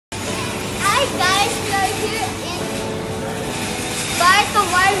Hi guys, we are here in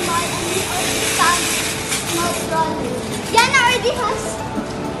Tawar Mall and we already found small trolley. Yana already has.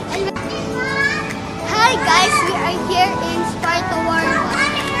 Hi guys, we are here in Tawar Mall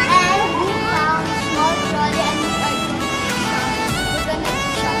and we found small trolley and we are gonna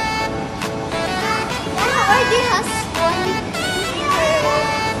shop. Yana already has one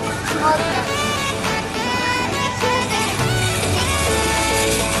small trolley.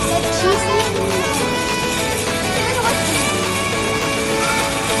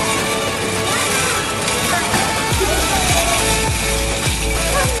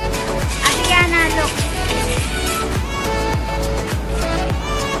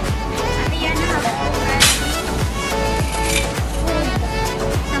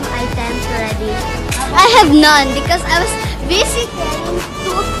 I have none because I was busy carrying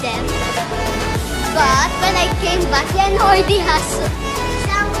two of them. But when I came back, Yana already has.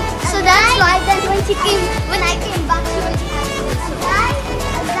 So that's why then when I came back, she already has.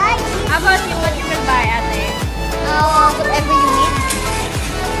 How about you? What you will buy, Ate? Whatever you need.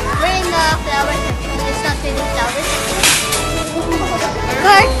 We're in the flower section. It's not really flower section.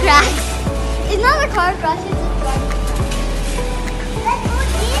 Car crash. It's not a car crash. It's a car. Let's do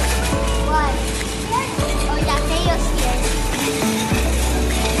this. What? Oh yeah, chaos here.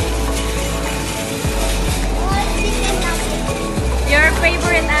 Oh, chicken nugget. Your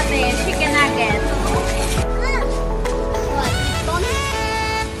favorite, Ate, chicken nugget. What?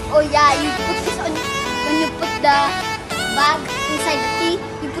 Oh yeah, you put this on when you put the bag inside the tea.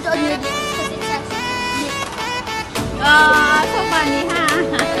 You put it on your lips because it has lip. Oh, so funny, huh?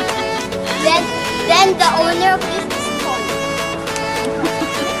 Then the owner of this is called.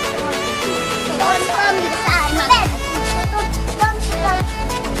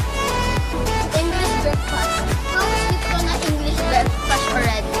 English breakfast. How is it gonna English breakfast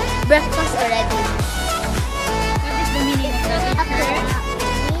already? Breakfast already. What is the meaning of that shirt?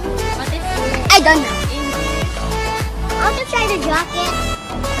 What is I don't know. English? I want to try the jacket.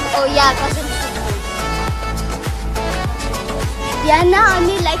 Oh yeah, because it's so cool. Yana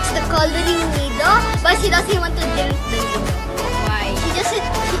only likes the coloring needle, but she doesn't want to drink the needle. Why? She doesn't.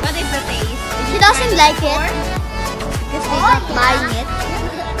 What is the taste? She doesn't like it because we're not buying it.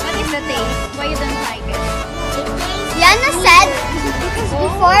 What is the taste? Why you don't like it? Yana said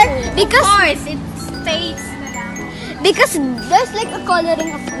because Of course, it tastes. because there's like a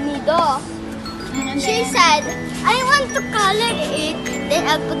coloring of needle. She said, I want to color it, then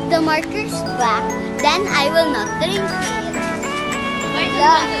I'll put the markers back, then I will not drink it. Why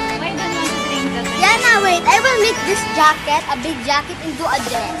don't you want to drink that? Yana, wait, I will make this jacket, a big jacket, into a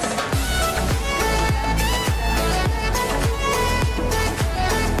dress.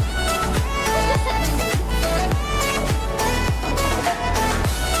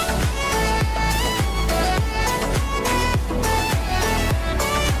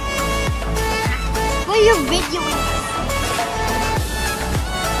 Why are you videoing?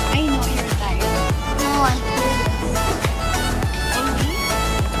 I know you're tired. No, I'm curious.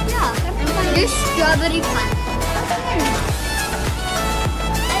 Yeah, there's strawberry Fanta.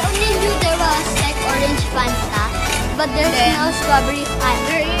 I only knew there was like orange Fanta, but there's no strawberry Fanta.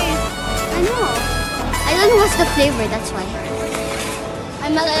 There is. I know. I don't know what's the flavor, that's why.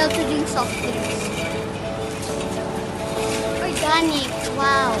 I'm not allowed to drink soft drinks. Organic,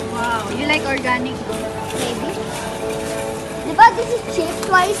 wow. Wow, you like organic? Maybe. Diba this is chips?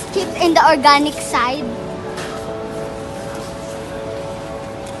 Why is chips in the organic side?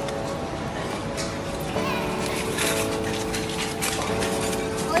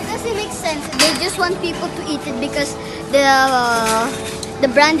 Oh, it doesn't make sense. They just want people to eat it because the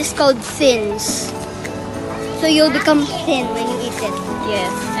brand is called Thins. So you'll become thin when you eat it.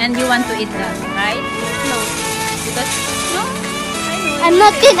 Yes, and you want to eat that, right? No. Because no, I know. I'm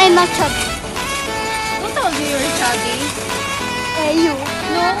not thin, I'm not chubby. Who told you you're chubby? You.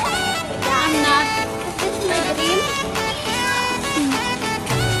 No, I'm not. This is my dream.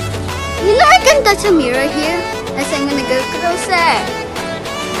 You know I can touch a mirror here. As I'm gonna go closer.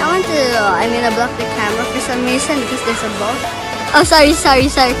 I'm gonna block the camera for some reason because there's a ball. Oh, sorry,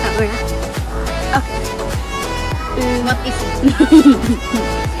 camera. Okay. What is it?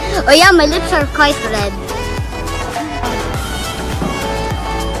 Oh yeah, my lips are quite red.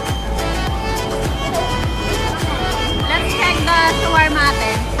 Let's check the shawarma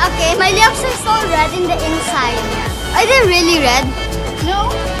natin. Okay, my lips are so red in the inside. Are they really red? No?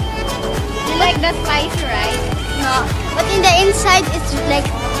 You like the spice, right? No. But in the inside, it's like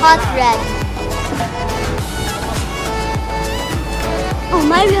hot red. Oh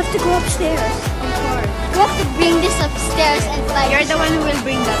my, we have to go upstairs. Of course. We have to bring this upstairs and find. You're the one who will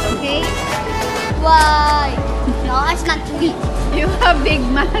bring that, okay? Why? No, it's not weak. You have big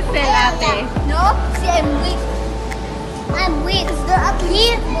muscle, ate. No, see, I'm weak. I'm weak. Is there at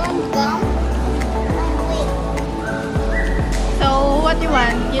least one gum? I'm weak. So what you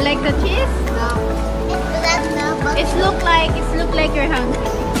want? You like the cheese? No. It's look like you're hungry.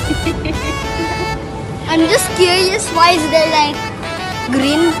 I'm just curious, why is there like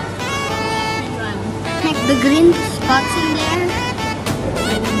green? Like the green spots in there?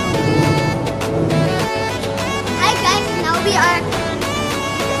 Hi guys, now we are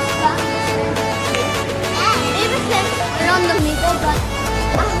we're on the middle, but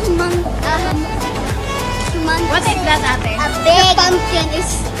What is that, ate? a big pumpkin is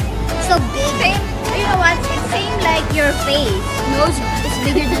so big. Same, you know what? It seems like your face. No, it's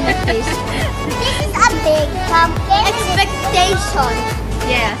bigger than my face. This is a big pumpkin. Expectation.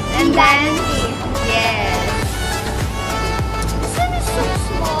 Yes. And then, yes. This one is so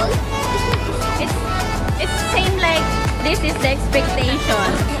small. It's same like this is the expectation.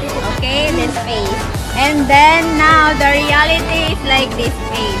 Okay, this face. And then now the reality is like this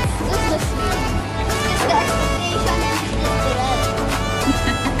face. This is the expectation and this is the red.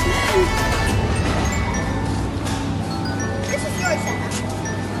 This is yours, Anna.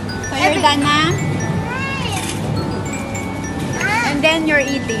 So you're done na? And then you're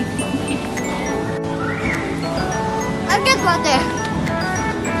eating. I'll get water.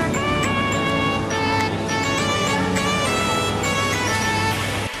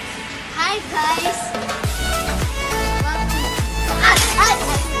 Hi guys.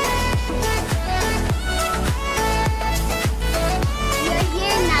 We are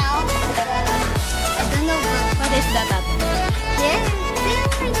here now. I don't know What is that, ate? here.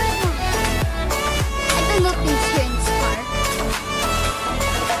 I don't know things here in this park.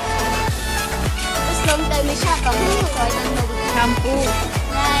 It's long time na siya, so I don't know what Shampoo.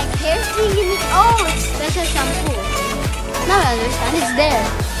 like hair thing. Oh, it's special shampoo. Now I understand. It's there.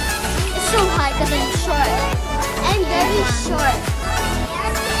 It's so high because I'm short. I'm very short.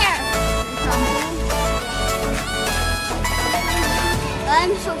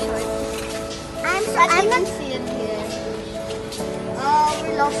 I'm so short. I can see it here. Oh, we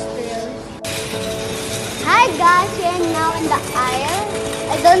lost Bill. Hi guys, we're now in the aisle.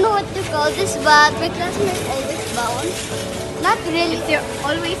 I don't know what to call this, but my classmates always bound. Not really. It's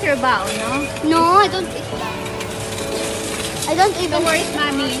always your bow, no? No, I don't eat that. I don't So even. where is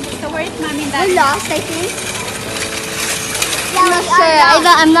mommy? We That lost, I think. I'm not sure.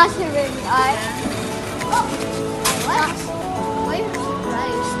 I'm not sure where we are. Oh, what? Why are you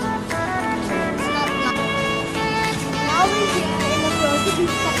surprised? It's not. Now we're here in the frozen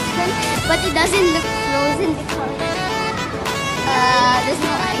section, but it doesn't look frozen because there's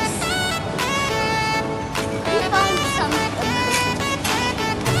no ice. We found some.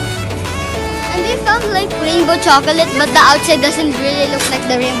 And we found like rainbow chocolate, but the outside doesn't really look like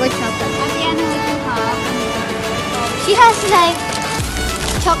the rainbow chocolate. Ate, ano what you have? She has like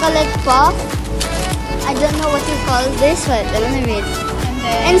chocolate puff. I don't know what you call this, but I'm gonna read.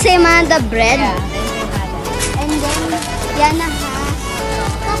 And same on the bread. Yeah, then And then Yana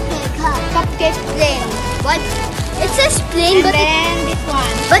has cupcake plain. What? It says plain, And but then this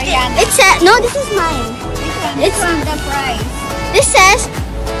one. but it says no. This is mine. This it's- one, the price. This says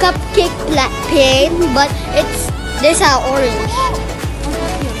cupcake plain, but there's a orange.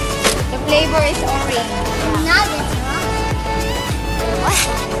 The flavor is orange. Nuggets, What?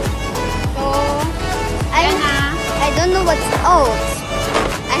 So, I don't know what's oats.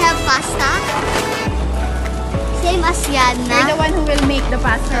 I have pasta. Same as you're the Yana. one who will make the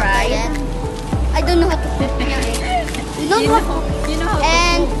pasta, right? Ayan. I don't know how to cook. You don't know how You know how to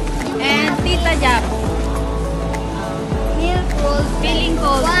And cook. And Tita Jap. milk rolls. Feeling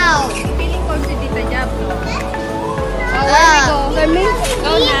cold. Wow. Feeling cold si Tita Jap. No? Oh, For me?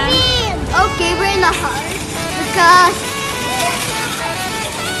 Go na. Okay, we're in a hurry because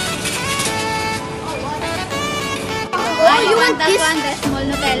Oh, you want that this one? The small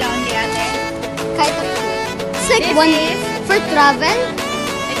Nutella only, ate? kind of it's like This one is- for travel.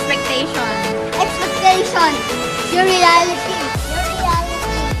 Expectation. Expectation. Your reality. Your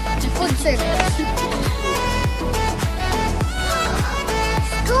reality. Food service.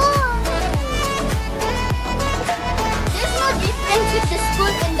 School. There's no difference with the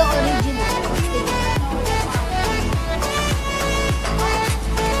school and the original.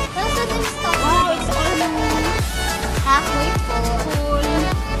 Also, there's the Wow, it's almost halfway full.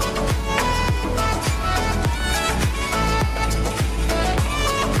 full.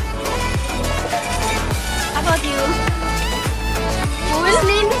 How about you? His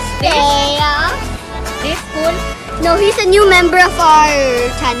name is Thea. This full? No, he's a new member of our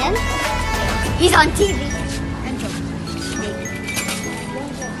channel. He's on TV.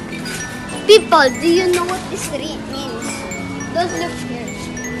 People, do you know what this means? Don't look here.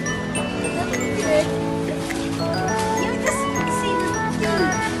 Don't look here. You just see the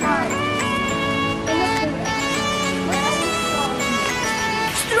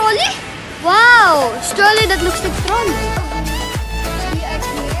trolley? Wow! Trolley that looks like trolley. We are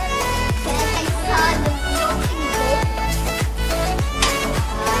here. And I saw the floating boat.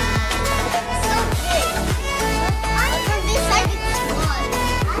 So big. But from this side it's small.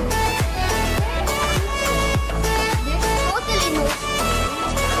 There's totally no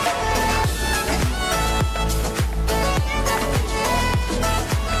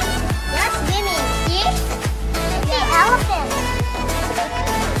They're swimming, see? The elephant.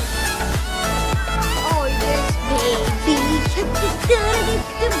 Oh, there's baby.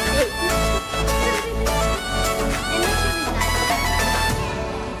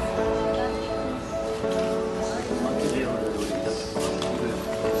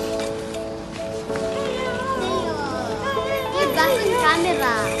 You're back on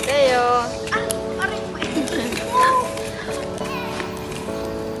camera. Teo.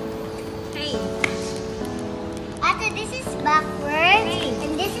 Hey. After this is backwards,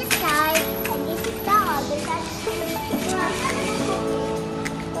 and this is side, and this is the other side.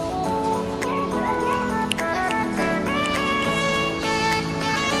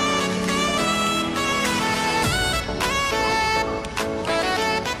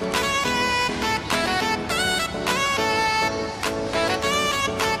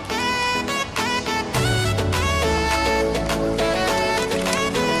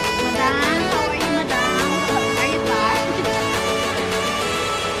 Madam, how are you, madam? Are you tired?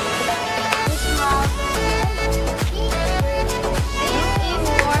 This one. This is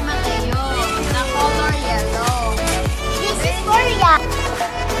for Mateo. The color yellow. This is Korea.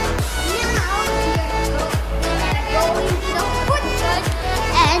 Now we are going to the food court,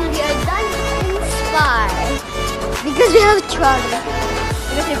 and we are done in Spar because we have trouble.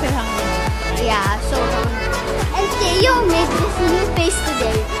 Because you feel hungry. Yeah, so hungry. And Theo made this new face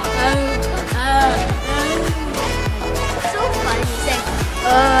today. So funny. He's like,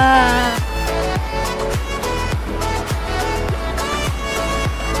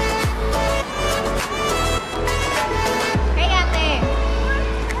 Hey, ate.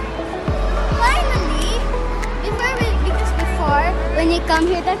 finally, because before, when you come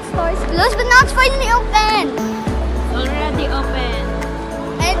here, that store is closed, but now it's finally open. Already open.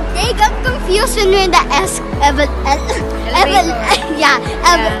 And they got confused when we're in the elevator.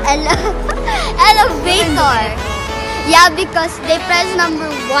 Yeah, because they press number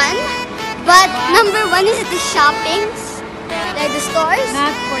 1, but number 1 is at the shoppings, like the stores.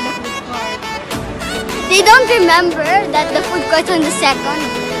 Not for the food court. They don't remember that the food court's on the second.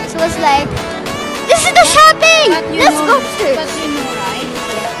 So it's like, this is the shopping! But you Let's know, go first. But you know, right?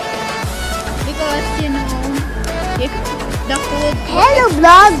 Because you know, if the food. Hello,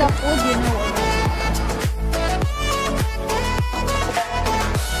 vlog! The food, you know